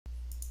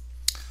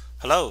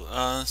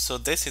Hello, so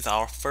this is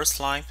our first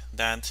live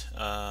that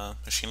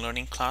machine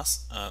learning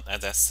class.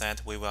 As I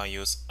said, we will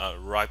use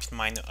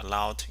RapidMiner a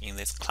lot in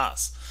this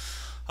class.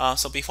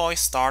 So before we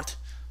start,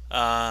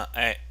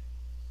 I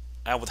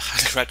would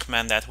highly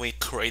recommend that we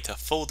create a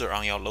folder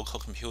on your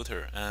local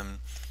computer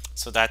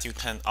so that you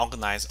can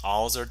organize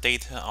all the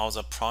data, all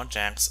the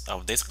projects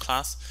of this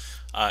class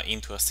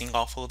into a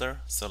single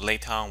folder. So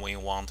later on, when you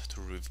want to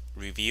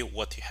review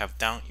what you have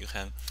done, you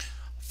can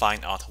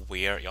find out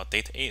where your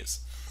data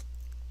is.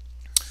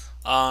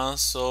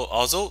 So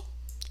although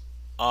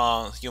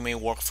you may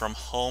work from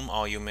home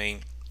or you may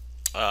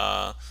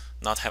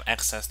not have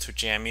access to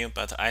GMU,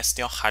 but I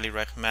still highly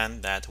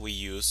recommend that we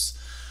use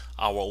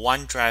our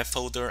OneDrive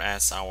folder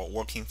as our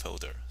working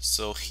folder.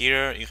 So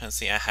here you can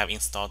see I have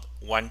installed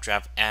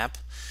OneDrive app,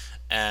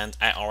 and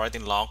I already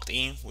logged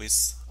in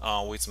with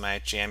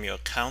my GMU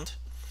account.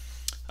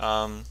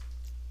 And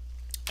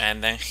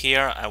then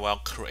here I will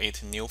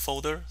create a new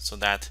folder so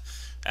that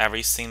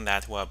everything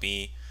that will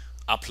be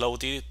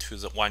uploaded to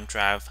the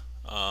OneDrive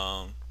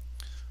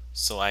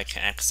so I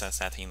can access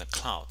that in the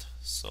cloud.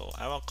 So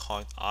I will call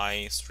it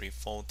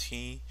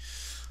i340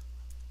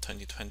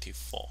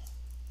 2024.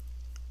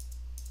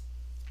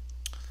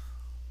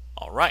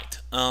 All right.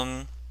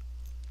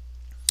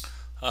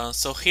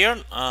 So here,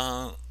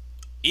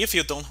 if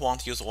you don't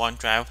want to use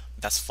OneDrive,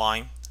 that's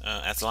fine.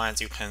 As long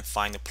as you can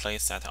find a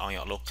place that on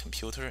your local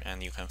computer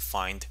and you can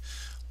find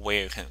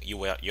where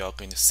you are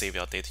going to save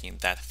your data in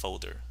that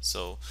folder.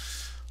 So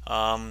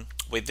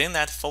within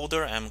that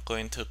folder, I'm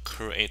going to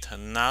create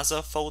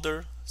another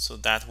folder so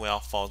that will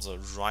for the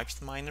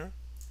RapidMiner.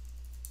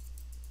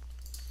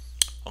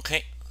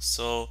 Okay,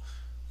 so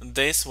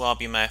this will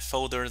be my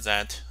folder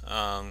that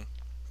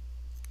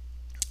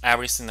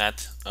everything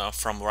that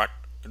from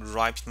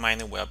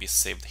RapidMiner will be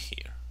saved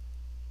here.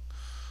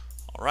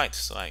 Alright,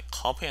 so I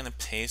copy and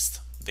paste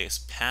this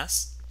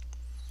path.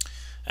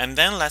 And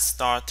then let's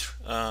start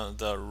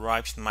the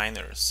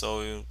RapidMiner.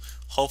 So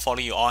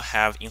hopefully you all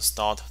have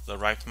installed the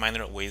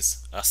RapidMiner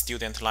with a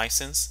student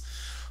license.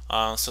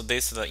 So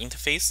this is the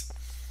interface.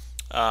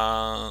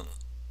 So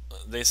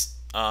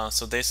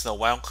this is the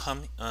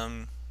welcome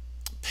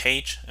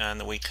page,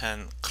 and we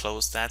can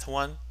close that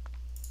one.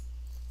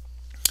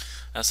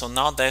 And so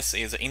now this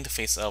is the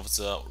interface of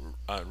the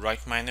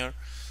RapidMiner.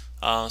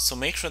 So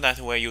make sure that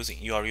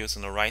you are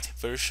using the right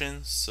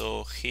version.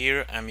 So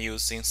here I'm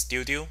using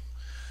Studio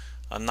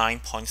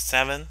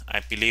 9.7.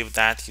 I believe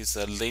that is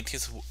the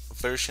latest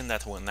version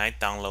that when I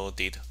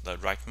downloaded the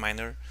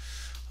RapidMiner.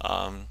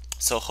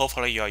 So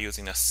hopefully you are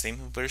using the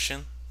same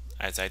version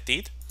as I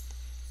did.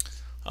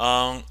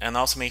 And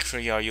also make sure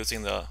you are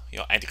using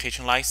your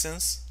education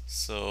license.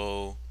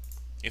 So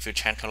if you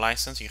check your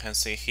license, you can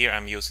see here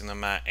I'm using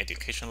my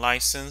education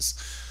license,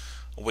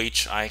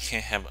 which I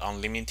can have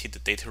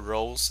unlimited data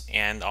rows,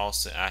 and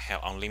also I have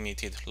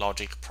unlimited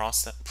logic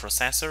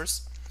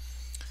processors.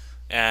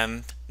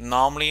 And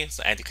normally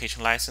the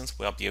education license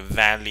will be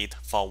valid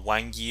for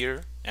 1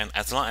 year, and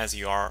as long as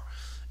you are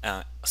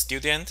a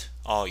student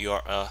or you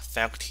are a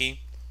faculty,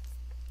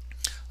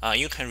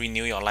 you can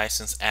renew your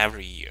license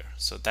every year.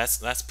 So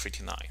that's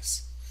pretty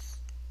nice.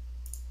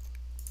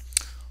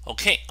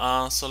 Okay,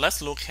 so let's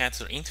look at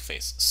the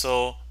interface.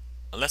 So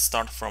let's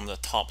start from the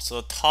top. So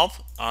the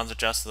top are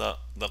just the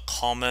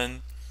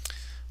common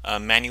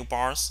menu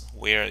bars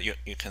where you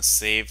can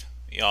save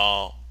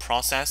your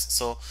process.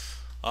 So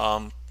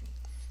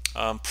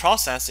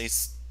process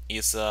is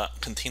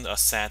contain a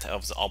set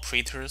of the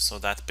operators. So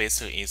that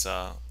basically is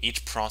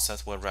each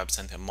process will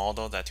represent a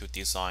model that you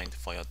designed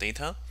for your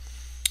data.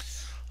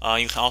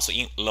 You can also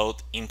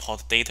load,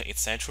 import data,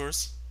 etc.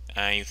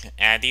 You can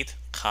edit,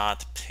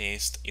 cut,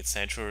 paste,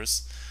 etc.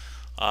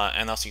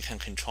 And also you can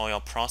control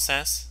your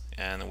process,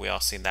 and we'll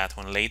see that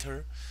one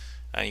later.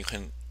 And you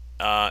can,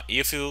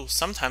 if you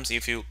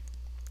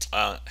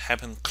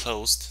happen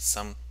closed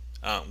some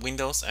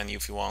windows, and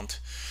if you want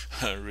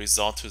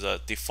resort to the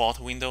default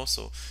window,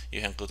 so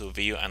you can go to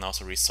view and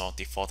also resort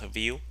default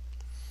view.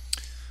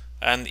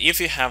 And if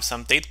you have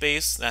some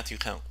database that you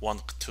can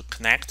want to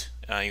connect,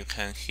 you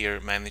can here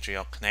manage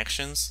your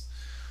connections,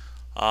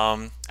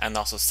 and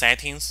also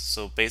settings.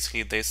 So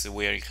basically this is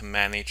where you can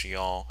manage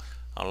your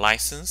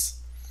license,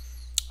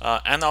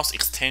 and also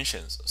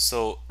extensions.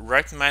 So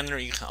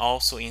RapidMiner, you can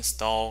also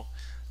install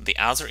the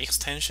other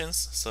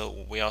extensions.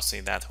 So we'll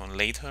see that one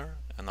later,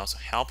 and also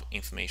help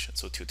information,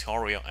 so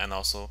tutorial, and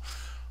also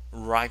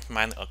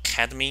RapidMiner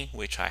Academy,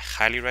 which I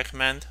highly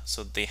recommend.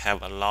 So they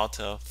have a lot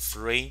of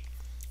free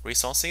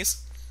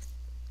resources.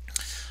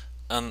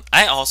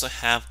 I also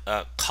have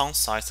a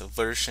concise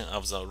version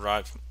of the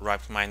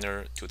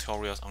RapidMiner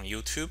tutorials on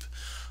YouTube.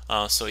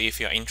 So if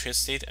you're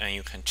interested, and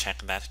you can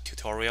check that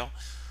tutorial.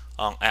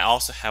 I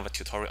also have a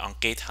tutorial on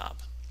GitHub.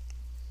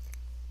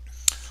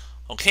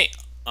 Okay,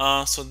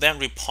 so then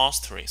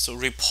repository. So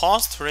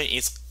repository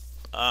is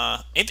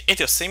it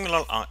is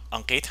similar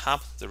on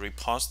GitHub, the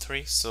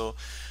repository. So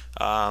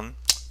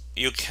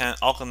you can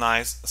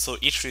organize. So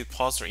each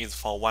repository is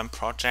for one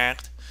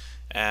project.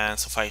 And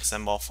so for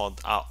example,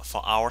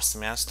 for our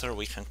semester,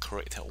 we can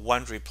create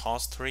one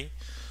repository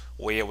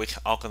where we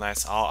can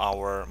organize all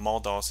our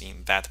models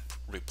in that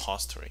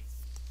repository.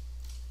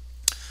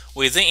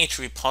 Within each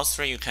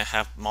repository, you can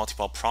have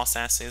multiple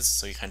processes,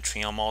 so you can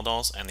train your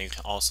models and you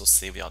can also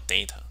save your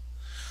data.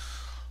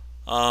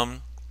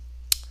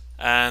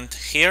 And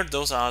here,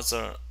 those are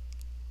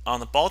on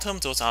the bottom,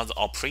 those are the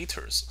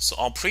operators. So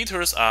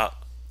operators are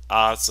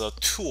the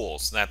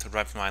tools that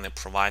RapidMiner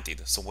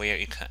provided. So where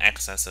you can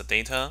access the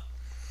data,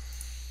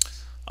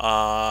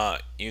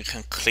 you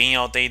can clean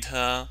your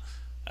data,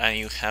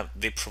 and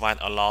they provide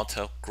a lot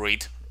of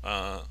great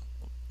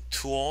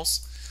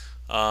tools,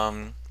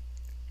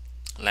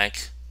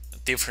 like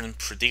different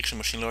prediction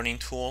machine learning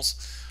tools,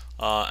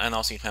 and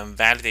also you can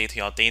validate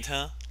your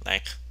data,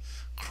 like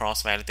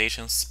cross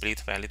validation,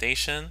 split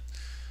validation.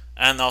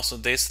 And also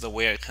this is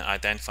where you can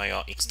identify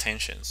your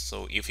extensions.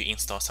 So if you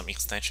install some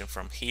extension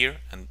from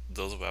here, and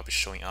those will be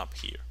showing up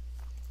here.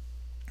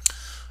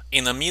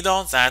 In the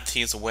middle, that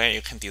is where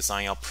you can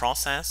design your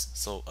process.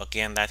 So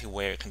again, that is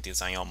where you can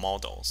design your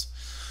models.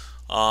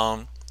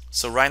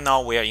 So right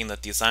now we are in the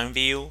design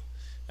view,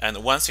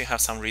 and once you have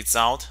some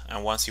result,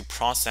 and once you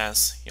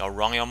process, you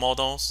run your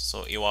models,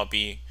 so it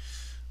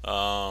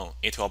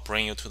will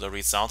bring you to the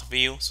result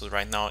view. So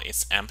right now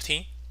it's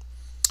empty.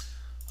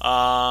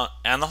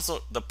 And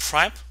also the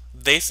prep,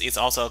 this is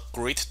also a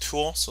great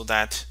tool, so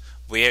that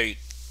where it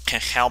can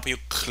help you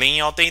clean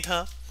your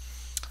data,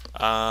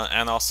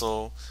 and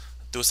also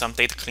do some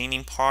data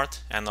cleaning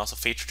part, and also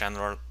feature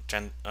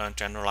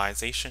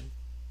generalization,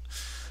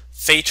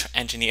 feature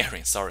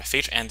engineering,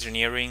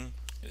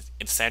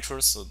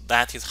 etc. So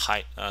that is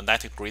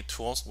great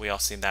tools. We'll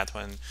see that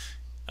one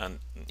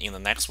in the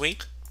next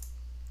week.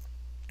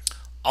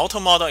 Auto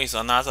model is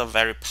another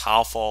very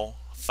powerful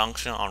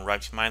function on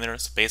RapidMiner.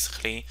 So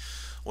basically,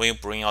 when you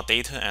bring your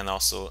data, and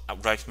also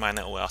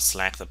RapidMiner will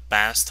select the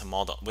best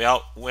model.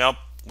 We'll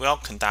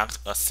conduct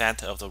a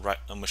set of the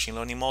machine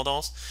learning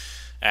models,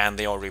 and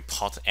they will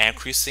report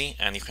accuracy,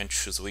 and you can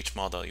choose which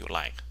model you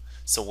like.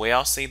 So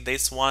we'll see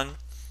this one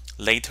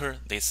later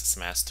this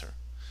semester.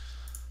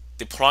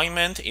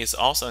 Deployment is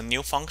also a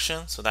new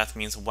function, so that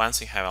means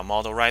once you have a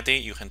model ready,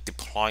 you can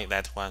deploy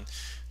that one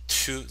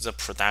to the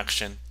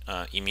production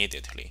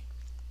immediately.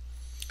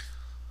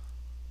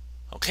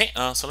 Okay,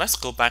 so let's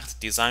go back to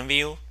design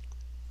view.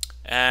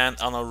 And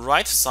on the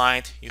right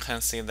side, you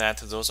can see that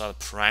those are the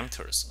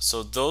parameters.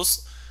 So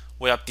those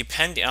will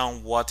depend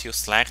on what you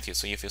selected.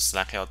 So if you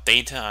select your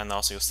data and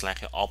also you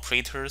select your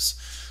operators,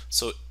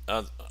 so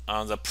the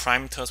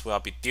parameters will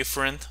be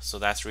different. So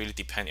that's really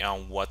depending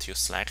on what you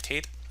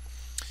selected.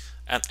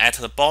 And at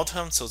the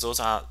bottom, so those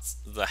are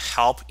the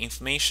help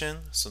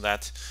information, so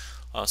that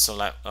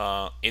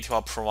it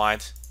will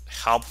provide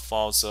help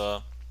for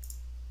the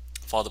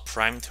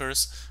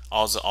parameters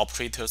or the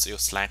operators you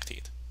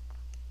selected.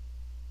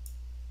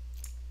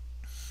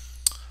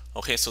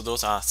 Okay, so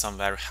those are some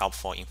very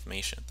helpful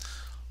information.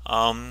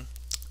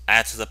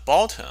 At the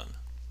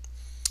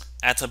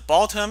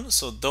bottom,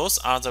 so those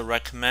are the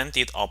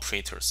recommended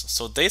operators.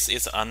 So this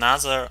is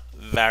another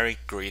very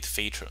great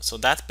feature. So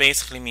that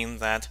basically means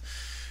that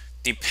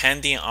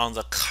depending on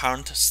the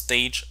current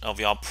stage of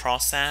your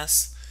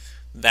process,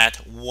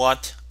 that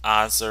what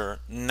are the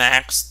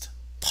next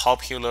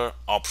popular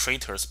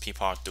operators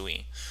people are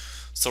doing.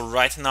 So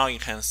right now you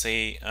can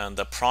see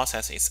the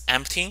process is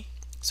empty.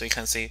 So you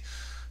can see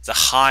the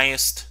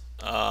highest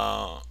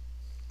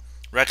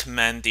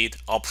recommended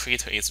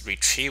operator is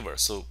retriever.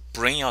 So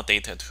bring your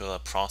data to the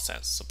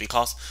process. So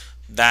because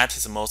that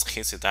is most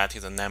cases, that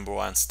is the number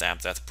one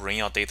step, that bring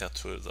your data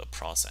to the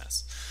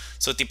process.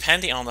 So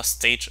depending on the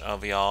stage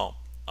of your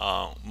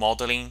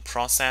modeling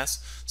process,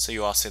 so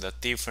you will see the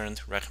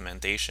different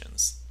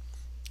recommendations.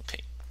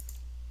 Okay.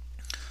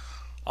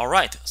 All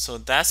right, so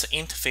that's the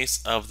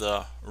interface of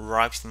the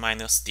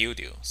RapidMiner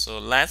Studio. So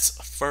let's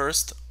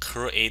first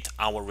create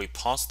our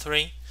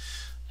repository,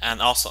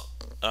 and also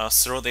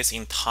through this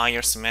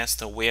entire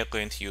semester, we are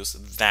going to use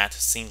that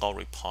single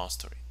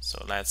repository.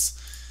 So let's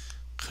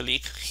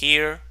click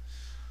here.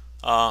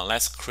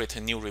 Let's create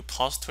a new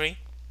repository.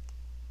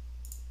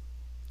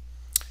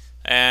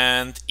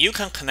 And you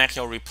can connect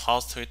your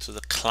repository to the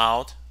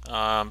cloud,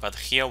 but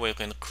here we're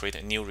going to create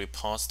a new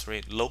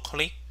repository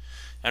locally.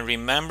 And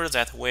remember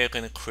that we're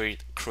going to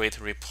create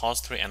a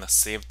repository and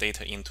save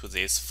data into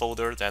this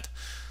folder that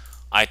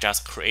I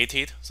just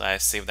created. So I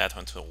save that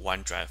one to the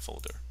OneDrive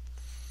folder.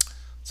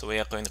 So we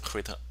are going to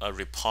create a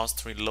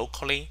repository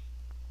locally.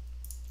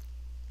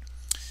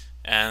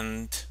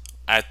 And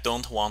I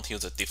don't want to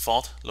use the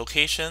default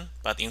location,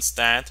 but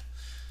instead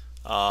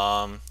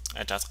I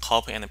just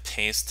copy and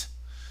paste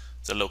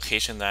the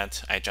location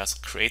that I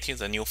just created,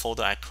 the new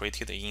folder I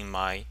created in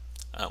my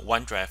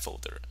OneDrive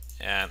folder,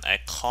 and I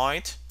call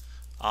it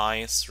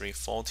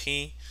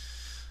i340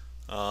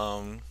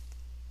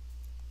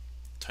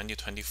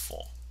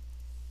 2024.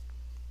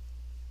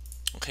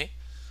 Okay,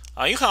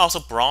 you can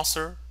also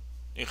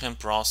you can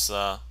browse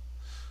the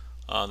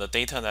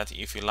data that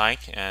if you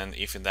like, and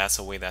if that's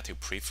the way that you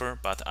prefer,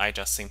 but I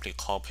just simply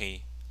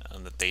copy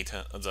the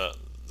data, the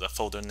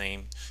folder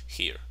name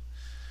here.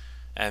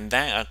 And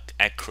then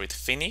I create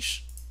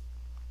finish.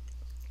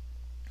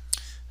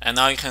 And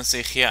now you can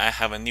see here I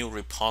have a new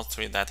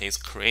repository that is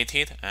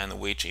created and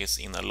which is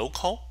in the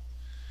local.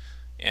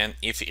 And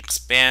if you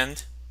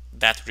expand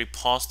that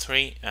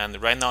repository,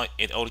 and right now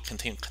it only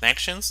contains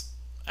connections,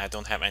 I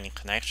don't have any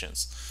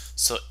connections,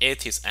 so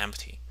it is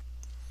empty.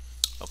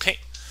 Okay,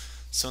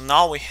 so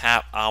now we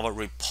have our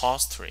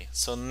repository.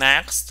 So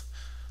next,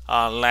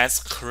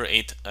 let's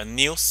create a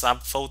new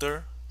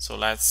subfolder. So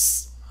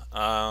let's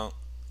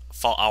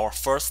for our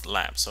first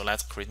lab, so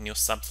let's create a new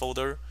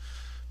subfolder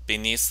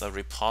beneath the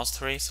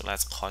repository. So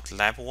let's call it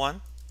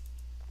Lab1.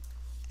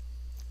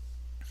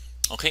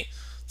 Okay,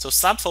 so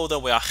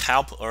subfolder will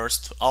help us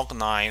to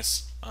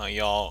organize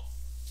your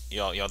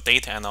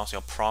data and also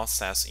your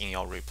process in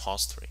your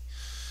repository.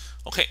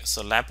 Okay,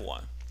 so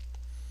Lab1.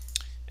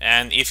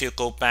 And if you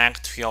go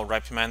back to your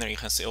RapidMiner, you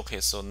can see,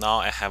 okay, so now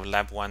I have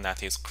Lab1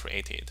 that is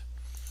created.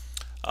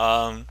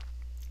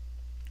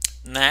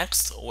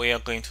 Next, we are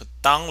going to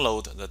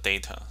download the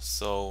data.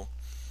 So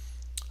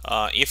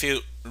if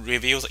you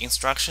review the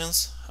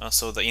instructions,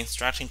 so the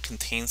instruction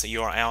contains a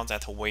URL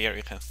that where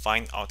you can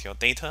find out your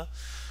data.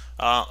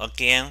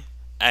 Again,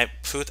 I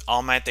put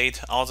all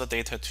the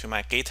data to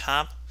my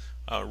GitHub,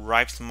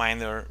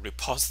 RapidMiner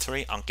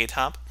repository on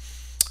GitHub.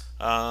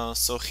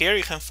 So here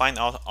you can find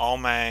out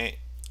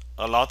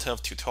a lot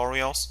of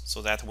tutorials,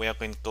 so that we are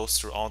going to go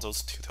through all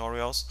those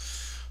tutorials.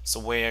 So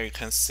where you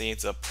can see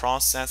the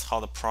process, how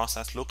the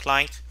process look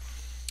like,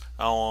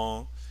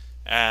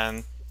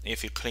 and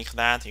if you click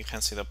that, you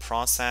can see the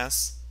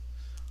process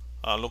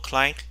look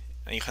like,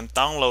 and you can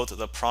download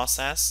the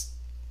process,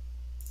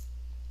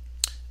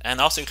 and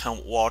also you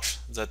can watch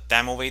the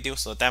demo video.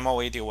 So the demo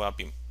video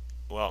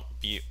will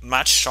be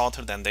much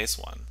shorter than this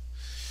one.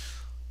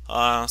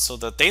 So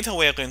the data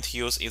we are going to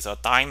use is a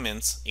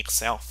diamonds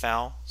Excel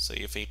file. So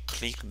if we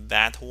click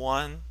that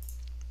one,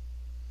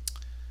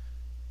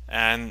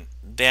 and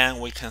then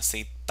we can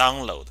see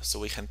download. So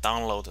we can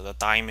download the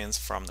diamonds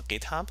from the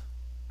GitHub.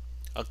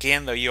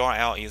 Again, the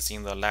URL is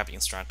in the lab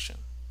instruction.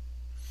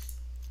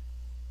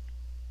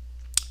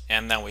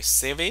 And then we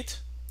save it.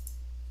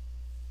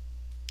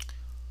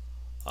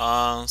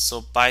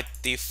 So by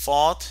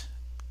default,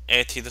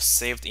 it is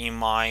saved in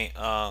my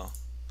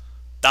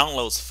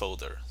downloads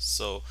folder.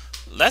 So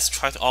let's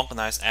try to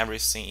organize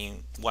everything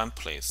in one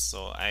place.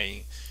 So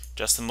I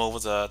just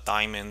move the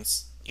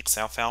diamonds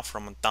Excel file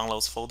from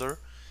downloads folder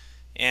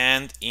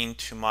and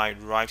into my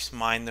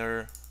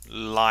RapidMiner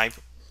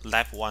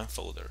Lab1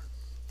 folder.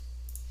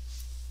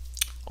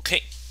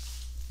 Okay,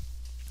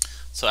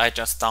 so I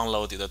just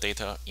downloaded the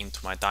data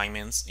into my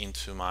diamonds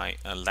into my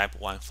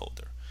Lab1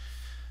 folder.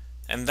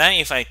 And then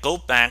if I go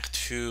back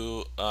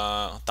to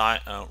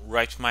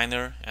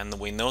RapidMiner, and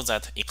we know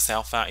that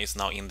Excel file is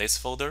now in this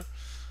folder.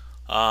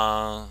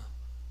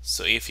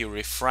 So if you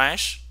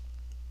refresh,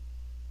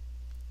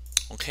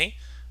 okay,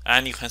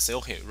 and you can see,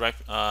 okay,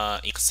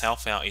 Excel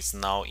file is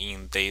now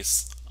in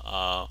this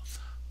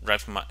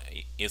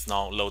is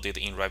now loaded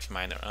in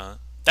RapidMiner.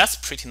 That's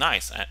pretty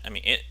nice. I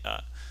mean,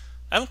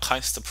 I'm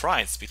quite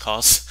surprised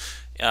because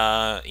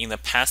in the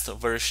past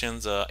version,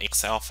 the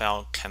Excel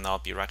file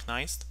cannot be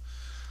recognized.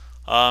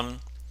 And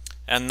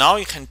now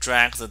you can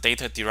drag the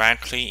data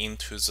directly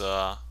into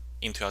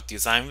your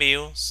design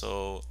view.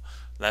 So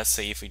let's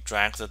say if we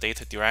drag the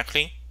data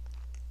directly,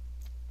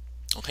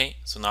 okay,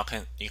 so now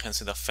you can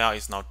see the file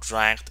is now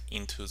dragged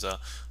into the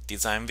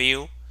design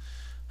view,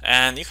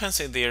 and you can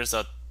see there's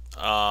the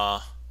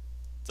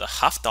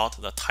half dot,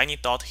 the tiny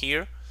dot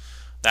here.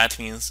 That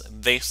means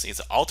this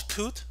is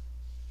output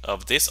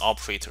of this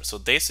operator. So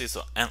this is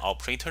an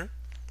operator.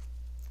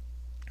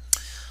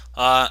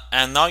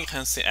 And now you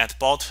can see at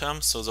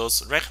bottom, so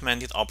those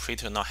recommended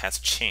operator now has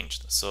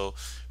changed. So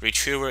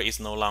retriever is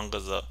no longer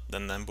the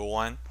number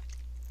one.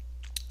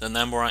 The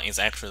number one is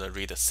actually the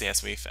read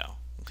CSV file.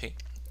 Okay.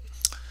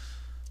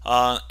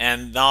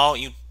 And now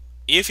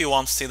if you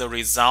want to see the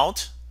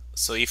result,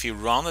 so if you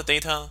run the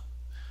data,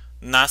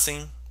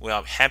 nothing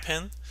will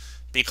happen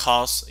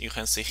because you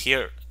can see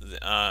here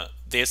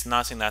there's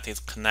nothing that is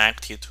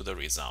connected to the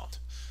result.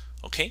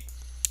 Okay.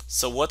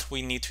 So what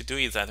we need to do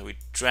is that we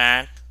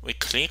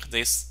click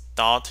this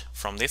dot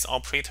from this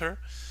operator,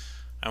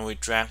 and we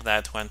drag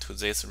that one to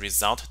this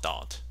result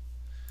dot.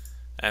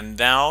 And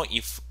now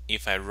if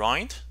I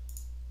run it,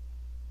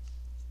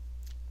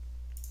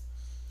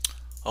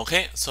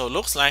 okay, so it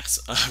looks like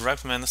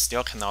RapidMiner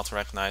still cannot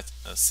recognize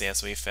a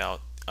CSV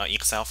file,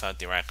 Excel file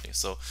directly.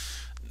 So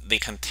they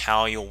can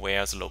tell you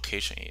where the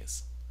location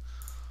is.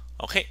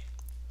 Okay.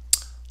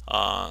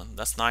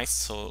 That's nice.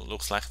 So it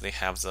looks like they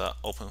have the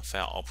open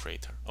file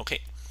operator. Okay.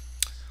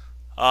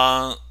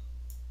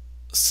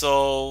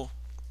 So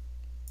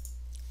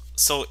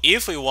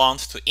if we want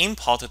to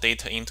import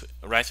data into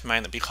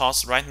RapidMiner,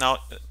 because right now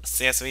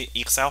CSV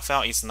Excel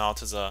file is not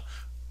the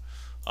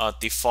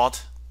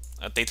default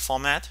data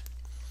format.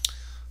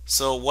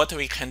 So what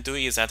we can do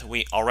is that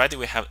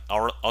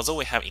although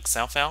we have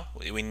Excel file,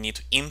 we need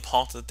to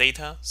import the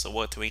data. So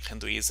what we can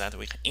do is that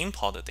we can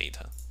import the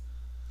data.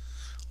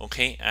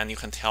 Okay, and you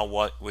can tell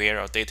where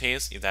your data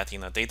is. Is that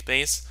in a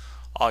database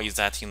or is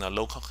that in a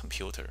local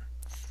computer?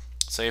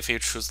 So if you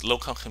choose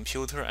local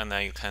computer, and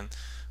then you can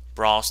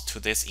browse to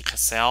this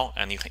Excel,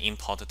 and you can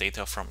import the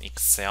data from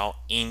Excel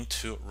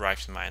into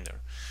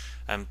RapidMiner.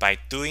 And by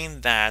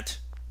doing that,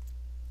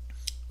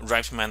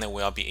 RapidMiner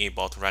will be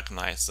able to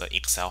recognize the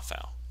Excel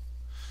file.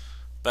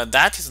 But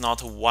that is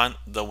not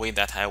the way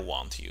that I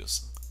want to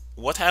use.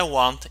 What I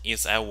want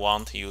is I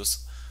want to use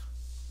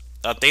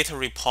a data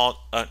report,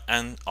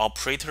 an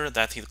operator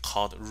that is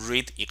called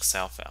read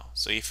Excel file.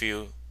 So if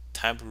you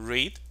type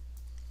read,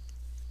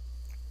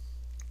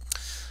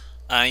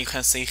 you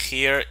can see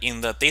here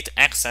in the data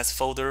access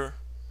folder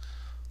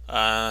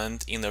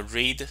and in the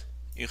read,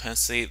 you can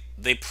see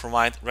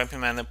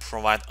RapidMiner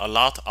provide a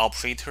lot of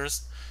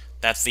operators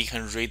that they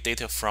can read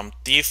data from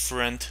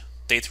different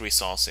data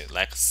resources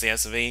like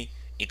CSV,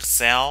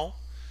 Excel,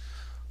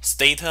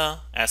 Stata,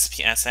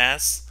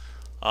 SPSS,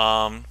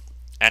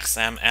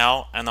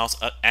 XML, and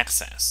also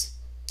Access.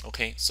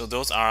 Okay, so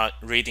those are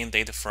reading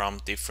data from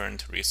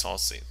different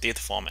resources,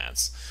 data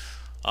formats.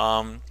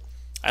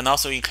 And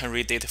also you can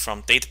read data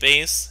from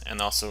database,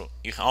 and also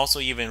you can also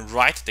even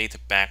write data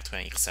back to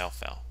an Excel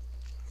file.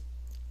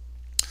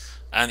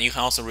 And you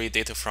can also read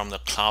data from the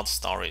cloud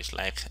storage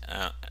like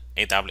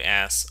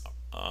AWS,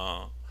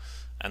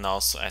 and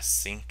also I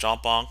think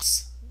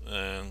Dropbox,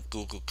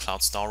 Google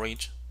Cloud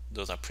Storage.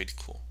 Those are pretty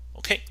cool.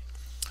 Okay,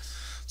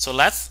 so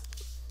let's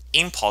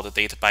import the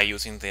data by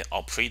using the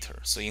operator.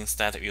 So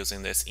instead of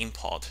using this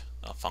import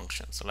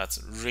function, so let's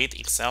read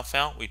Excel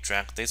file. We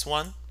drag this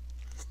one.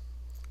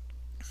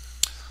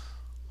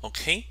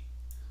 Okay,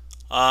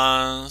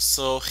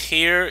 so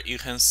here you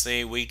can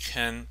see we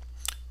can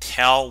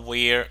tell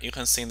where, you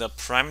can see the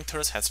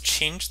parameters has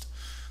changed,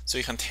 so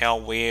you can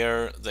tell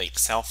where the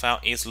Excel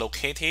file is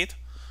located,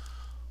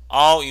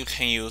 or you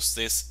can use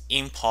this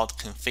import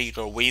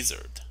configure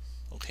wizard.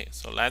 Okay,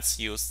 so let's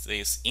use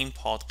this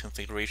import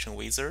configuration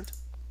wizard.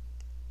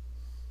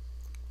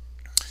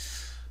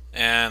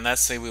 And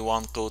let's say we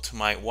want to go to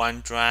my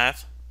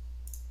OneDrive,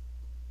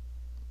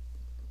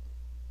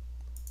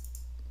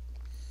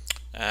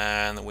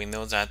 and we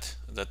know that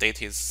the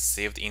data is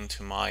saved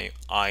into my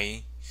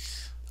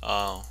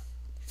i480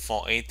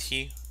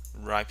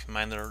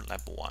 RapidMiner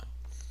Lab1.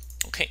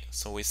 Okay,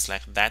 so we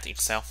select that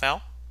Excel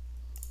file.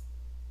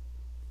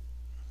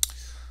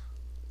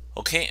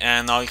 Okay,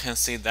 and now you can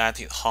see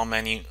that how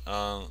many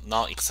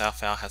now Excel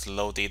file has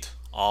loaded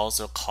all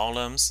the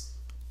columns.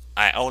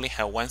 I only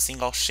have one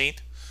single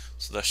sheet,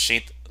 so the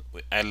sheet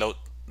I load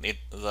it,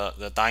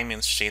 the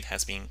diamond sheet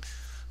has been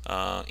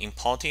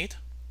imported.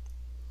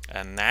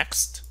 And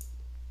next.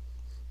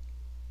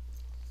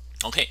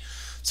 Okay,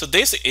 so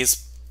this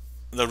is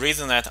the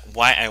reason that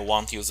why I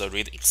want to use the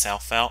read Excel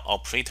file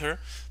operator,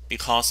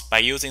 because by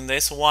using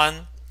this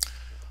one,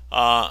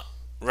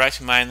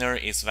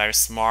 RapidMiner is very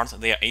smart.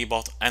 They are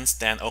able to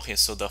understand, okay,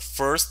 so the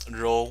first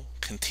row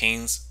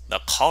contains the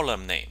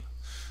column name,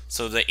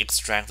 so they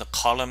extract the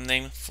column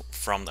name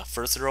from the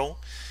first row,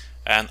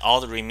 and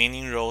all the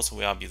remaining rows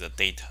will be the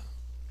data.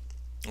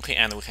 Okay,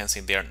 and we can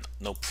see there are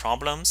no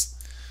problems.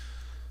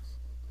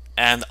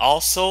 And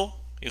also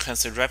you can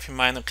see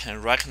RapidMiner can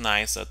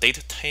recognize the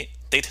data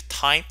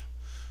type.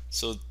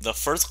 So the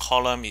first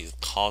column is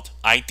called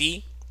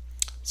ID,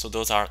 so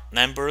those are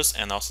numbers,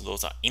 and also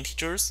those are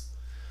integers.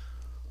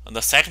 And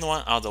the second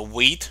one are the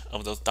weight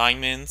of those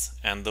diamonds,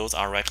 and those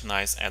are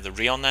recognized as the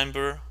real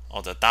number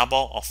or the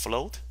double or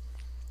float.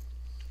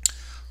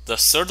 The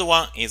third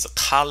one is the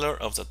color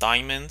of the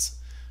diamonds,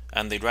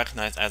 and they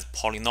recognize as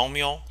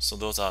polynomial, so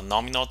those are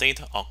nominal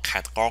data or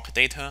categorical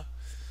data.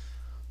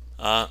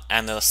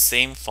 And the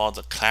same for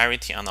the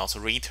clarity and also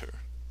rater.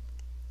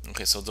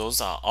 Okay, so those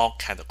are all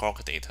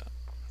categorical data.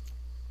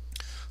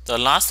 The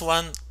last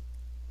one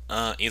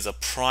is the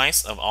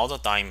price of all the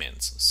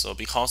diamonds. So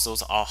because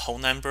those are whole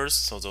numbers,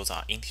 so those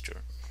are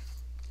integer.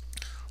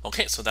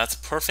 Okay, so that's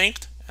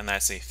perfect. And I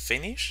say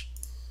finish.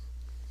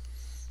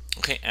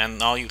 Okay, and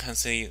now you can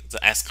see the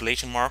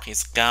escalation mark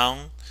is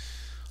gone.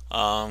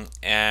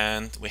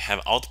 And we have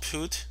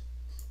output.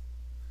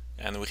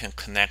 And we can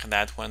connect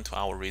that one to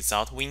our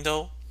result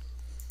window.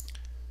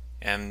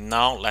 And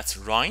now let's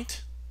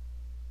write.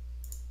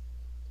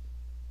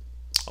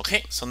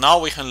 Okay, so now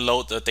we can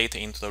load the data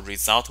into the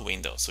result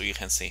window. So you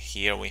can see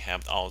here we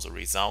have all the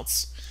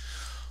results.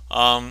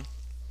 How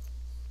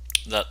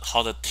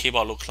the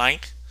table look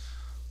like.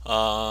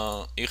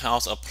 You can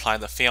also apply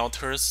the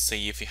filters,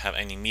 see if you have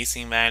any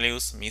missing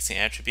values, missing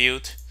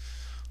attribute.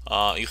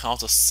 You can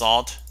also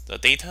sort the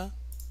data.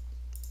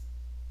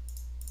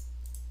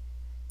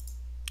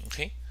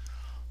 Okay.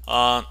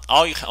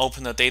 Or you can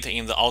open the data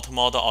in the auto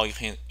model, or you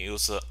can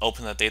use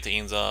open the data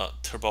in the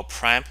turbo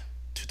prep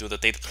to do the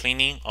data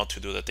cleaning or to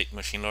do the data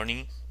machine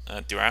learning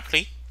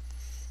directly.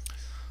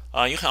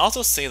 You can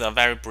also see the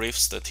very brief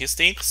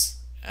statistics,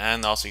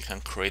 and also you can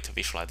create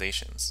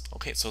visualizations.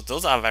 Okay, so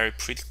those are very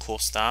pretty cool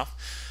stuff,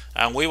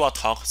 and we will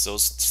talk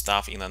those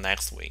stuff in the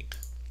next week.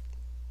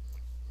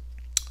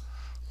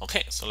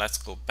 Okay, so let's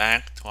go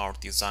back to our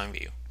design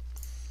view.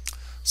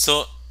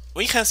 So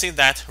we can see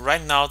that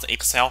right now the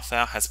Excel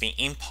file has been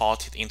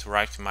imported into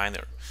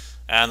RapidMiner,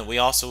 And we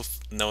also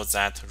know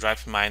that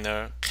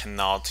RapidMiner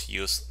cannot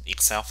use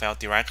Excel file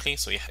directly,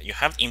 so you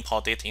have to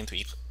import data into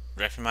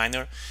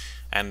RapidMiner,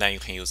 and then you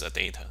can use the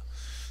data.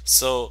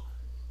 So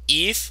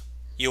if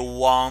you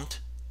want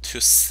to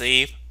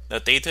save the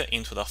data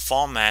into the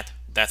format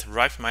that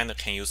RapidMiner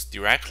can use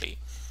directly,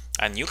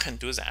 and you can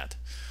do that.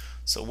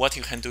 So what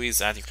you can do is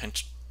that you can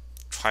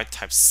try to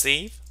type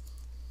save,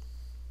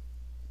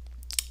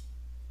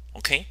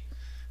 okay,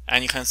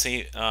 and you can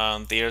see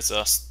there's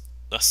a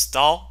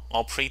store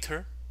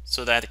operator,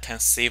 so that it can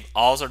save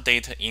all the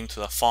data into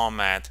the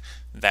format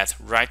that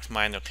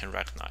RapidMiner can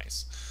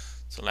recognize.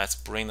 So let's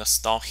bring the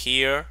store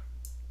here.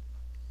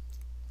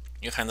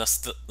 You can the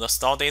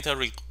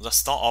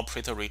store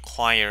operator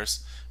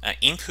requires an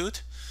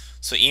input.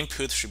 So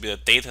input should be the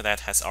data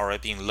that has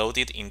already been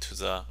loaded into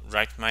the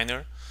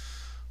RapidMiner.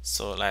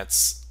 So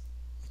let's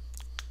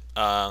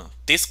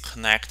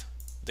disconnect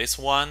this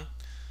one,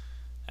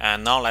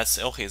 and now let's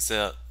say, okay,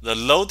 the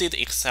loaded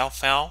Excel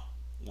file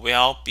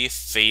will be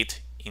fed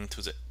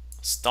into the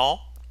store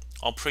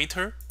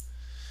operator,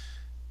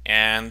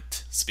 and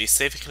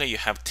specifically you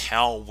have to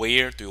tell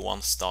where do you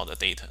want to store the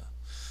data.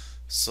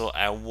 So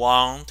I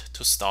want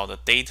to store the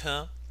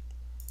data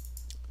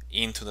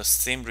into the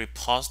same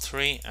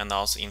repository and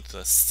also into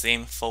the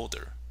same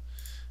folder,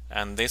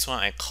 and this one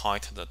I call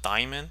it the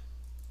diamond,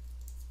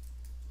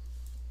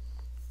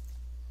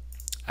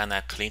 and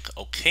I click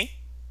OK.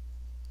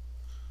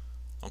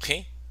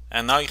 Okay,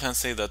 and now you can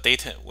see the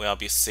data will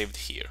be saved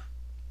here.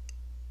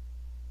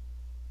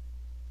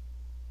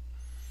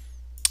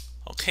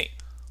 Okay,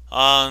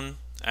 and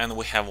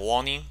we have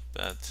warning,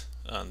 but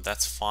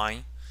that's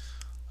fine.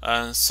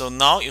 So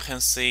now you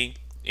can see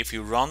if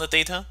you run the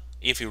data,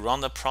 if you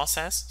run the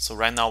process. So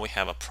right now we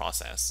have a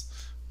process.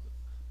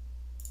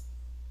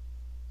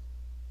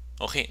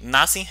 Okay,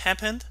 nothing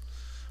happened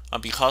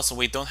because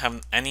we don't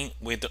have any.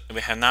 We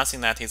have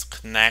nothing that is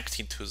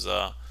connected to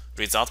the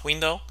result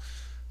window,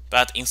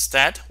 but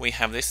instead we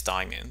have these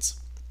diamonds.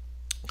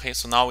 Okay,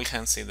 so now we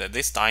can see that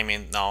this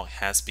diamond now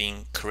has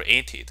been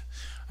created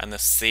and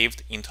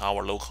saved into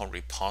our local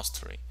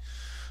repository.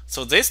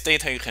 So this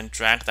data, you can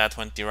drag that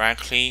one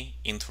directly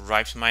into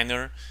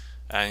RapidMiner,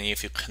 and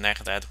if you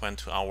connect that one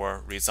to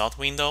our result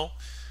window,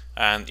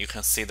 and you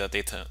can see the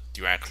data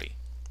directly.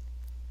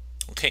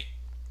 Okay.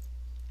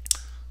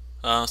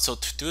 So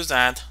to do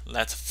that,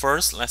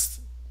 let's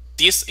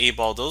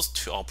disable those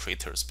two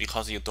operators,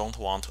 because you don't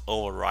want to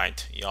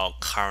overwrite your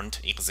current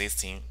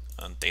existing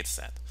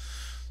dataset.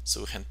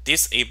 So we can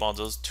disable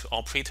those two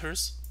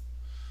operators.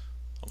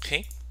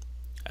 Okay,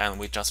 and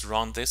we just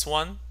run this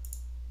one.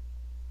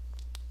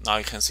 Now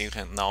you can see you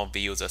can now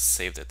view the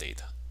saved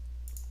data.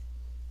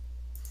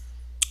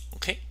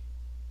 Okay,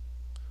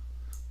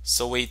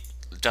 so we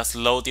just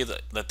loaded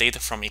the data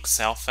from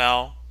Excel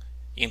file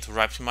into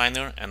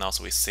RapidMiner, and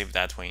also we save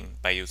that one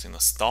by using the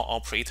store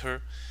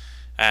operator.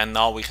 And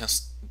now we can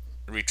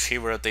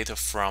retrieve the data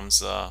from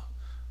the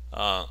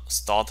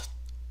stored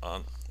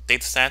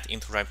dataset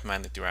into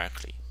RapidMiner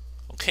directly.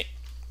 Okay.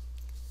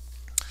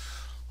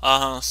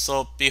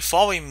 So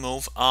before we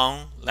move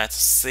on, let's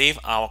save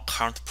our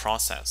current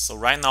process. So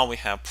right now we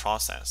have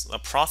process. The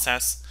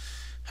process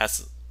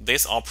has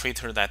this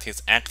operator that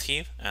is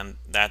active, and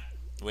that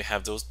we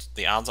have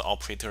the other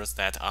operators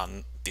that are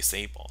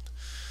disabled.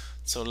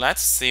 So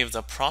let's save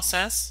the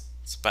process.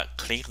 But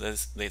click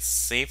this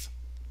save.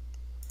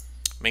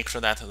 Make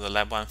sure that the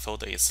Lab1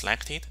 folder is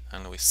selected,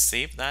 and we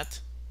save that.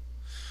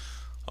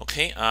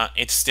 Okay,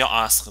 it still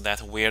asks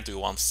that where do you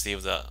want to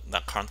save the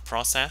current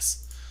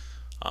process.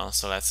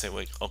 So let's say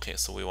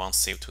so we want to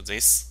save to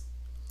this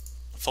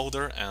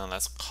folder, and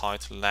let's call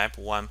it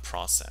Lab1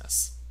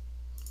 process.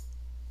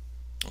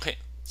 Okay,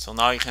 so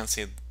now you can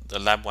see the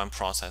Lab1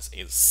 process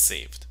is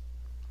saved.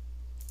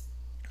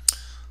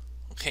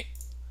 Okay,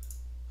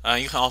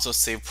 you can also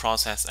save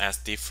process as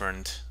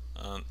different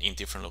in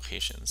different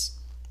locations.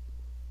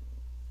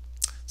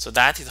 So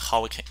that is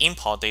how we can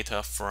import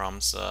data from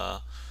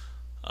the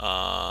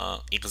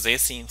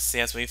existing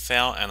CSV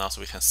file, and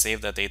also we can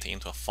save the data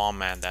into a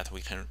format that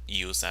we can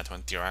use that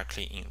one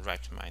directly in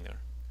RapidMiner.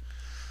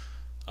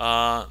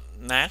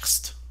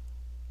 Next,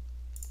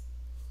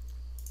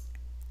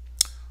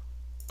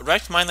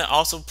 RapidMiner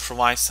also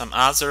provides some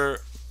other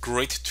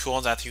great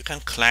tools that you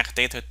can collect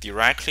data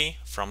directly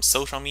from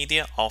social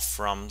media or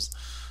from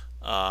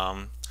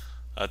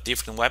a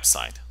different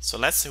website. So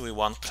let's say we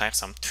want to collect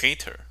some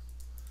Twitter.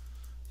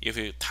 If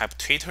you type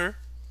Twitter,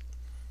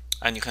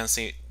 and you can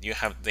see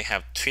they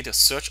have Twitter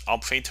search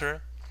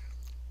operator.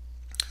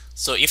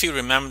 So if you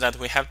remember that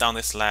we have done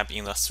this lab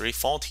in the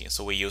 340,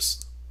 so we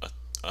use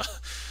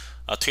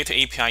a Twitter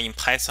API in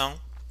Python.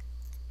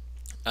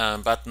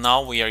 But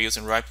now we are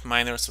using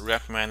RapidMiner, so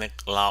RapidMiner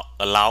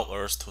allow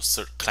us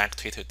to collect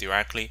Twitter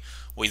directly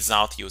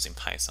without using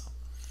Python.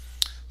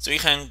 So you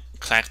can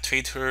collect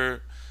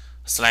Twitter,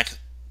 select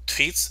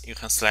tweets. You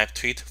can select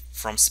tweet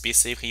from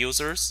specific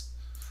users,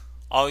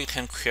 or you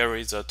can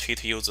query the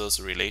Twitter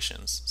users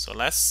relations. So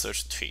let's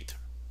search Twitter.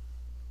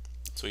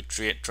 So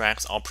we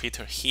drag the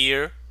operator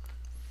here.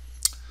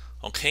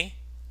 Okay,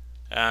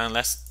 and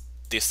let's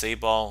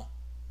disable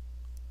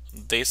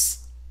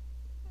this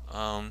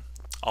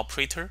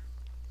operator.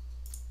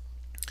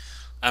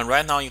 And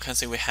right now you can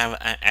see we have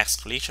an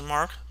exclamation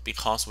mark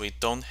because we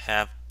don't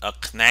have a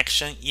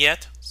connection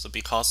yet. So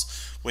because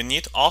we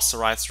need to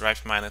authorize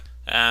RapidMiner,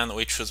 and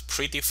we choose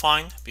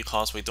predefined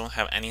because we don't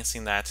have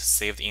anything that's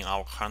saved in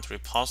our current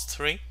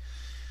repository,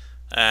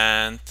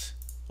 and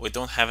we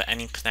don't have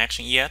any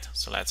connection yet.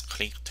 So let's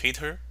click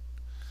Twitter,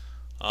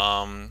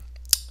 and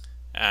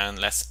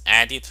let's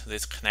edit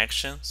this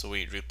connection. So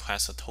we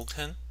request a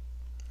token,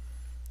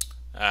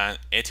 and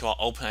it will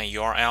open a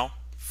URL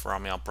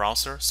from your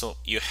browser. So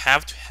you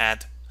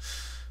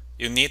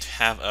need to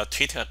have a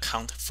Twitter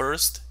account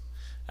first,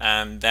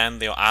 and then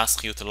they'll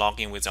ask you to log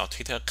in with your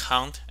Twitter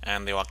account,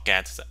 and they will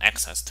get the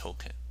access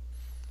token.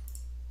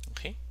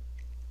 Okay.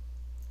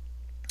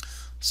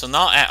 So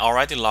now I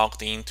already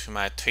logged into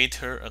my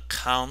Twitter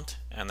account,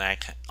 and I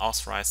can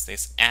authorize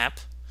this app.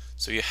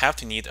 So you have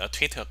to need a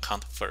Twitter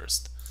account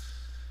first.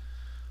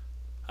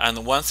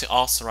 And once you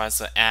authorize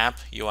the app,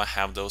 you will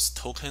have those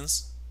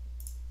tokens.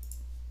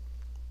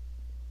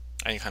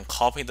 And you can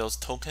copy those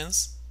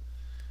tokens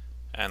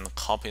and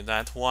copy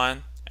that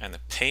one and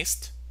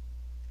paste.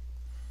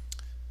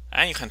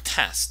 And you can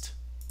test.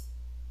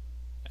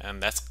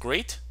 And that's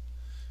great.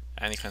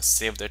 And you can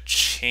save the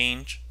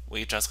change.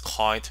 We just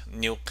call it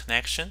new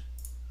connection.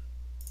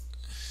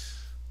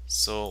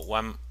 So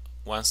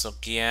once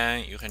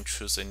again, you can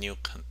choose a new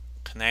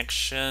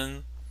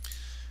connection.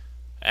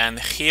 And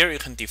here you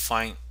can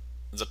define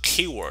the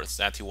keywords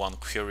that you want to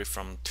query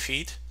from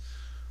tweet.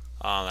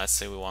 Let's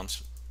say we want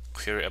to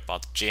query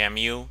about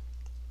JMU,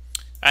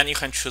 and you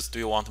can choose, do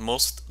you want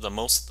the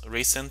most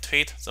recent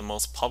tweet, the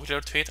most popular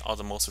tweet, or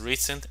the most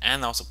recent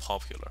and also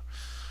popular.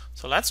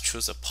 So let's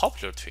choose a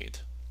popular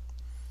tweet,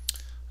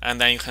 and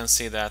then you can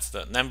see that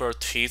the number of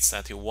tweets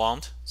that you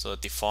want, so the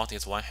default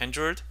is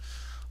 100.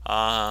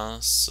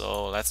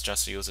 So let's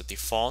just use the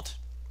default,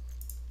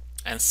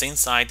 and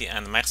since ID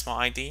and maximum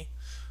ID,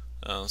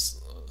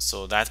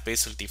 so that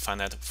basically defines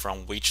that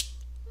from which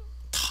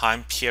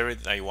time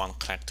period that you want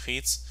to collect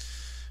tweets.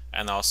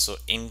 And also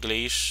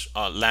English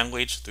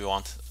language, do you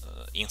want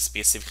in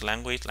specific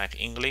language like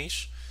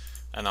English,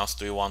 and also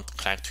do you want to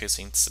collect tweets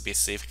in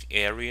specific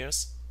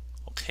areas.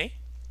 Okay,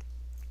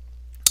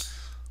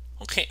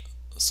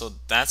 so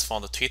that's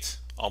for the tweet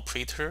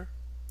operator.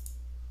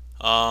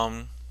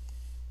 And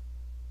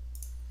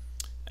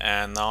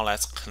now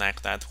let's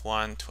connect that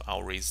one to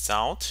our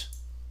result,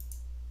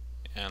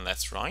 and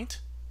let's run it.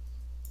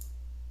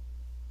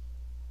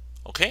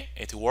 Okay,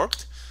 it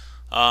worked.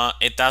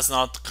 It does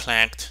not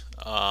collect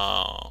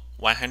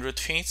 100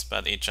 tweets,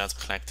 but it just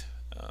collect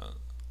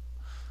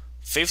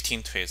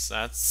 15 tweets.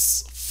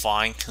 That's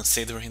fine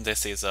considering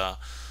this is a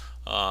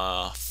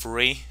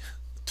free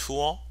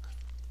tool.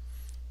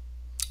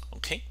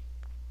 Okay,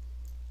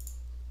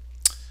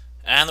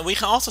 and we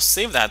can also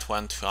save that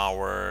one to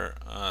our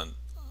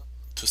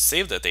to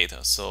save the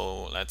data.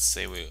 So let's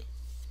say we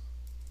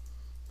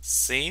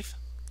save.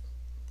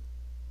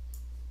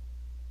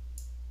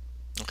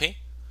 Okay,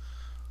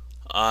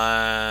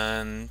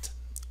 and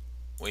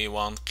we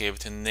want to give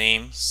it a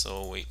name,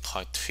 so we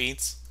call it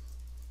tweets.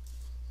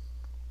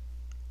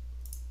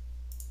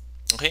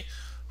 Okay,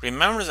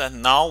 remember that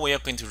now we are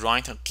going to run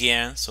it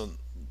again, so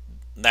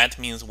that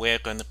means we are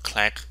going to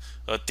collect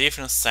a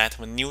different set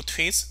of new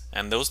tweets,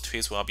 and those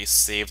tweets will be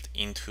saved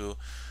into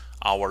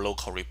our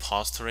local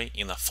repository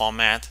in a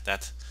format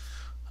that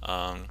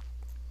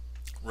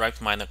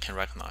RapidMiner can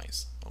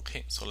recognize.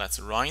 Okay, so let's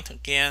run it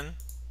again.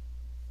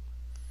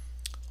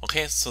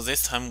 Okay, so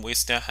this time we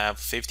still have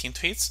 15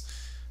 tweets,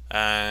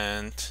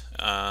 and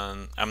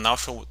I'm not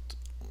sure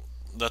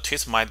the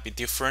tweets might be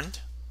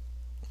different.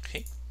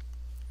 Okay,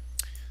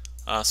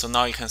 so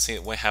now you can see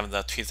we have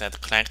the tweets that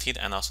collected,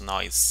 and also now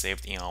it's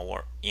saved in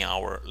our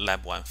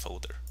Lab1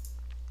 folder.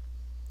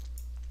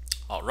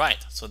 All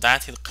right, so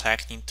that is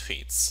collecting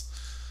tweets.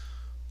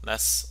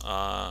 Let's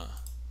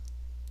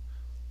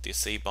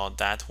disable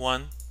that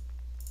one.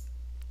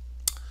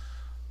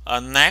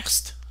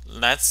 Next,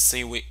 let's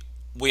see,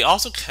 we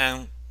also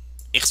can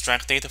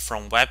extract data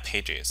from web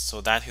pages, so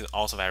that is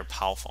also very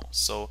powerful.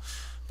 So,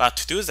 but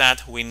to do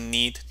that, we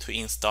need to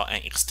install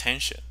an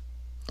extension.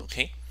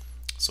 Okay,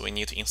 so we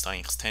need to install an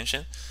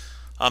extension.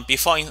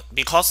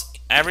 Because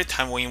every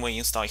time when we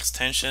install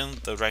extension,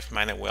 the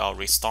RapidMiner will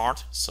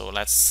restart. So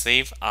let's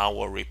save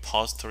our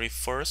repository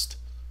first.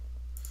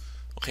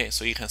 Okay,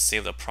 so you can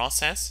save the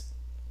process.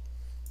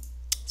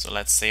 So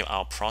let's save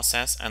our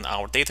process, and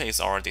our data is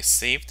already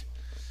saved.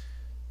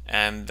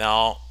 And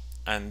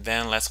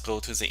then let's go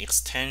to the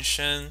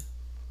extension.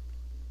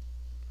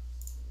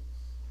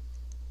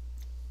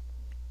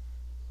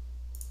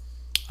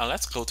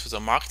 Let's go to the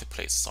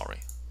marketplace,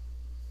 sorry.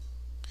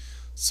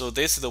 So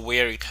this is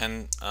where you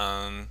can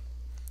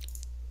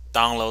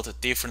download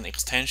different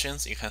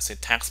extensions. You can see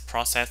text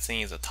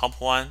processing is the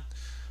top one,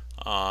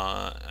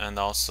 and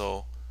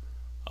also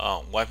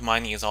web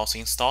mining is also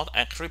installed.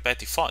 Actually, by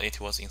default, it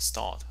was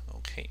installed.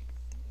 Okay,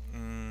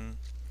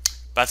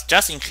 but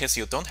just in case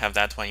you don't have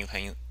that one, you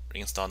can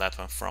install that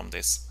one from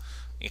this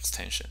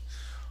extension.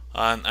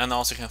 And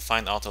also you can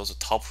find out those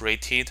top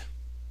rated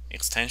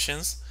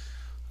extensions,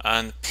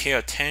 and pay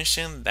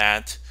attention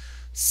that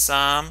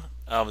some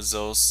of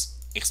those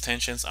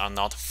extensions are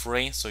not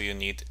free, so you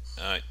need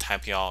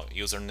type your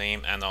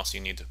username, and also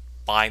you need to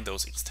buy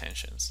those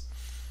extensions.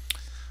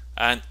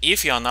 And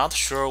if you are not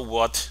sure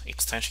what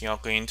extension you are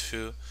going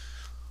to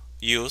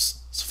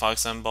use, so for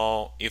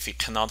example, if you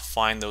cannot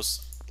find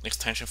those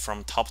extensions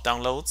from top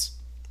downloads,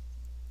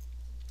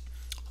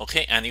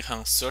 okay, and you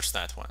can search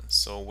that one.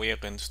 So we are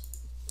going to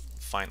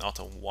find out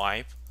a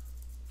web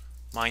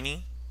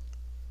mining.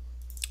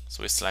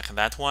 So we select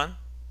that one,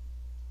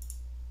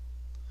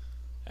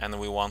 and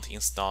we want to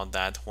install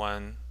that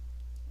one.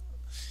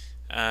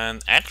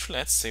 And actually,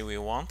 let's say we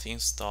want to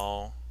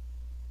install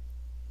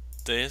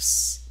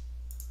this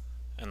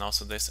and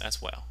also this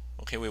as well.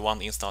 Okay, we want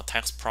to install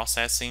text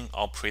processing,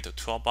 operator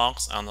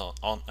toolbox, and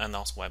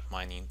also web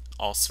mining,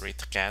 all three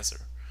together.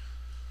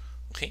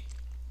 Okay,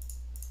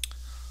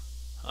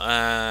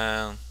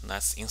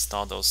 let's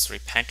install those three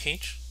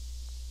packages.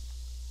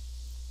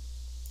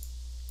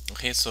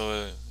 Okay,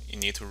 so you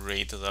need to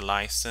read the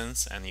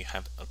license, and you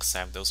have to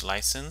accept those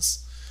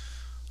license.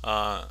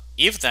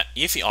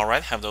 If you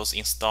already have those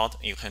installed,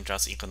 you can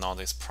just ignore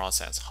this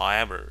process.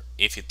 However,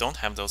 if you don't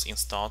have those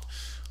installed,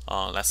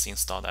 let's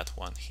install that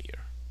one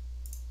here.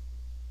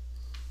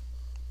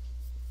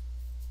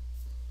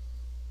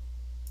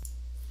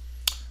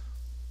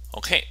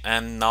 Okay,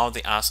 and now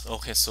they ask,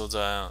 okay, so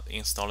the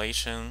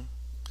installation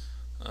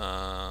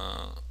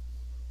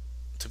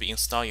to be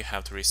installed, you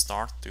have to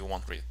restart. Do you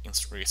want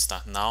to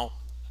restart now?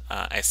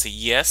 I say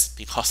yes,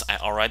 because I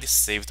already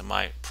saved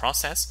my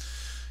process.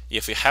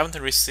 If you haven't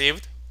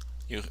received,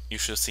 you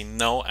should say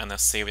no and then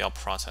save your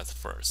process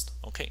first.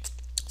 Okay,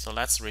 so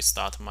let's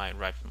restart my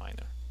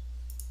RapidMiner.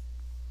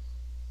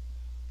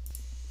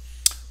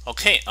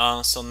 Okay,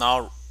 so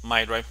now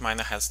my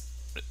RapidMiner has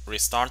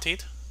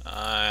restarted,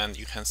 and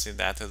you can see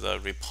that the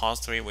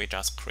repository we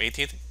just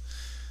created.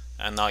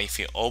 And now if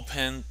you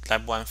open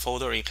Lab1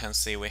 folder, you can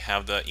see we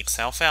have the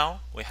Excel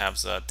file, we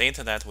have the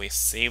data that we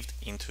saved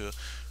into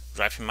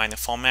RapidMiner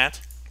format.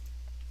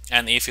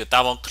 And if you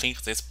double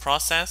click this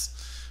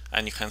process,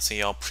 and you can see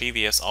your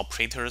previous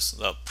operators,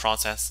 the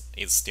process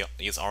is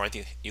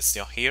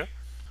still here.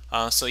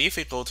 So if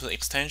we go to the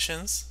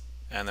extensions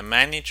and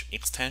manage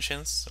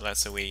extensions, so let's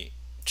say we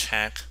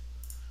check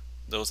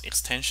those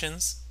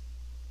extensions,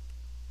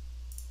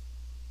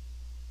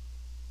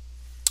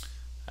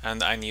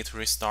 and I need to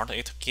restart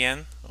it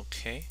again.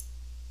 Okay,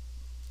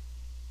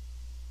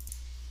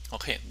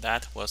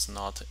 that was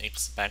not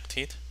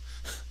expected.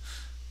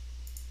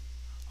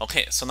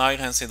 Okay, so now you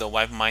can see the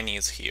web mining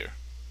is here.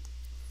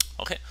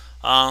 Okay,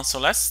 so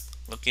let's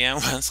again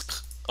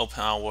once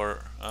open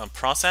our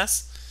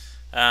process,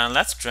 and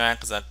let's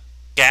drag the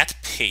get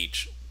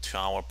page to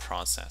our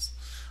process.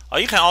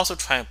 You can also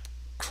try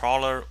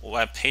crawler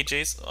web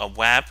pages,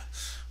 web,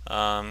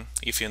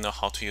 if you know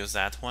how to use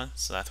that one.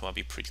 So that will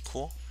be pretty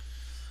cool.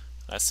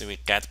 Let's see, we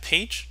get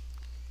page,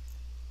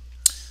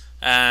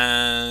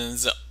 and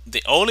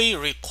the only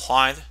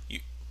required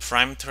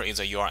parameter is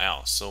a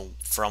URL. So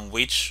from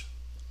which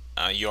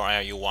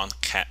URL you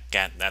want to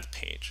get that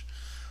page.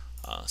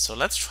 So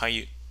let's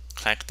try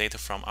collect data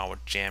from our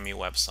GMU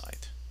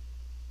website.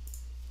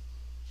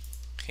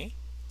 Okay,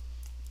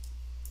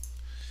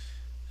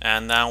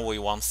 and now we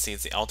want to see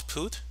the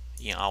output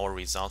in our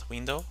result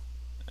window,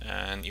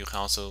 and you can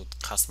also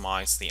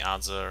customize the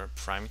other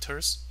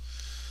parameters.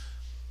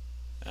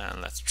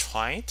 And let's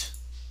try it.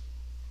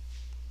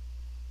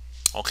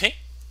 Okay,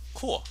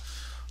 cool.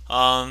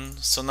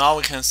 So now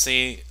we can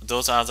see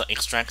those are the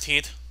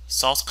extracted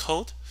source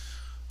code.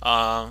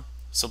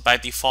 So by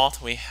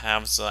default, we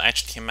have the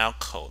HTML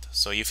code.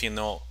 So if you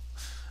know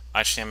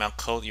HTML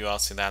code, you will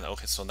see that,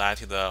 okay, so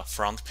that is the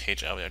front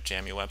page of your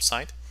GMU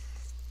website.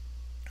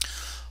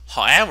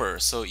 However,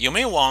 so you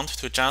may want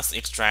to just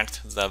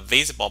extract the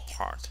visible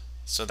part.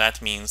 So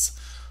that means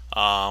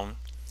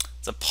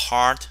the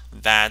part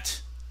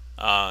that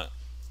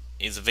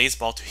is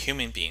visible to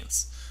human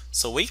beings.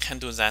 So we can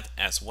do that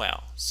as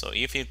well. So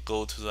if you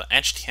go to the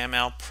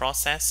HTML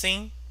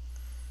processing,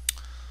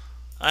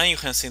 and you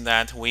can see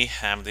that we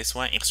have this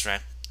one,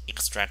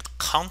 extract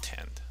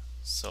content.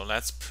 So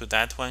let's put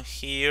that one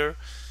here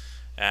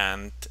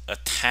and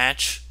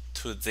attach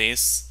to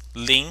this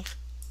link.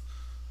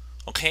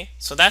 Okay,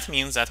 so that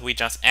means that we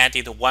just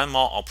added one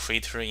more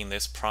operator in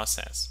this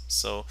process.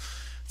 So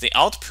the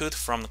output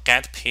from the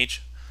get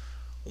page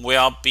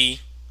will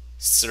be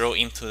thrown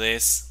into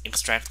this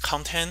extract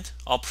content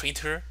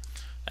operator,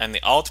 and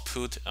the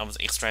output of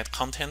the extract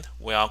content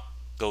will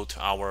go to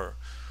our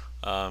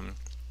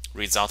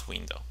result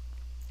window.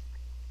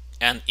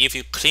 And if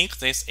you click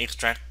this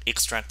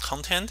extract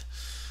content,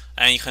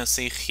 and you can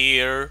see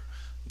here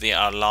there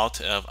are a lot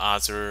of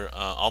other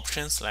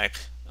options, like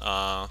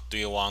do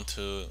you want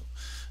to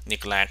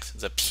neglect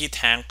the p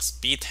tags,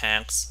 b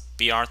tags,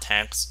 br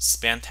tags,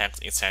 span tags,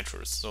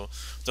 etc. So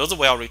those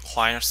will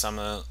require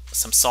some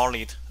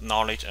solid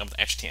knowledge of the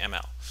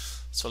HTML.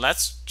 So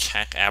let's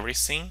check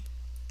everything.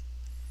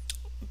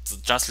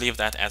 just leave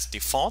that as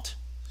default.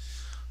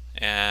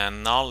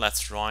 And now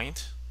let's run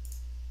it.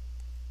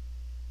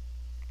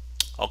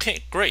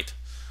 Okay, great.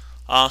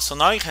 So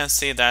now you can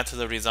see that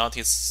the result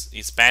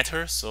is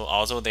better. So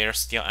although there's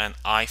still an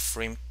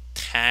iframe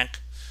tag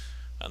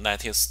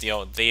that is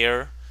still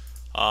there,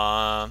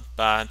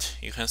 but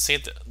you can see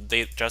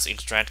they just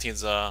extracted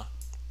the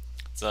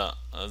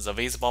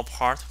visible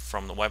part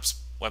from the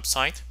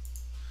website.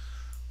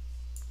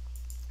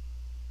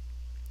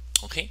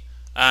 Okay,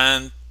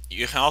 and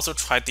you can also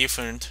try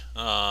different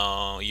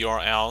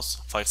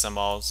URLs. For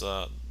example,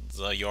 the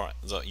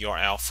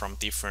URL from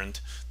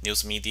different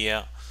news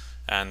media,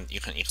 and you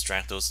can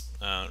extract those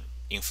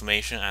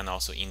information and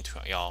also into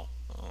your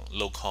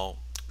local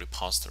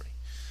repository.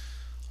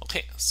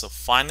 Okay, so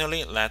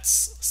finally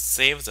let's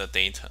save the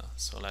data.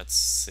 So let's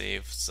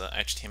save the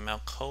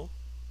HTML code,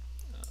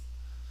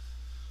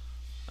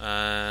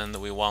 and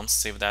we want to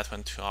save that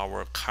one to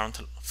our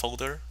current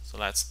folder. So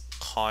let's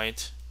call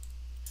it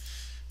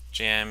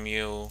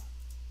JMU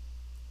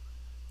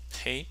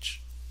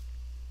page.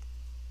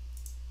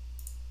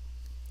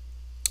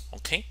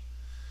 Okay,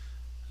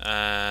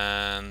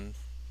 and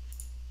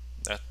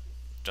that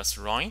just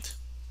run it.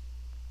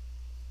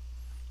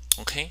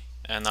 Okay,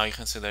 and now you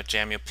can see the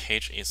JMU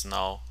page is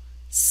now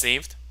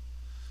saved.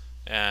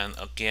 And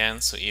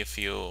again, so if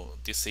you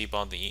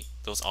disable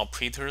those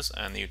operators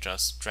and you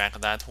just drag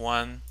that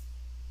one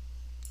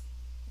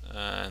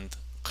and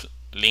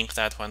link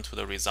that one to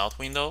the result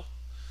window,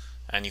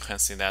 and you can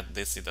see that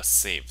this is the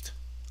saved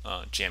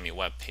JMU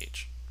web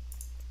page.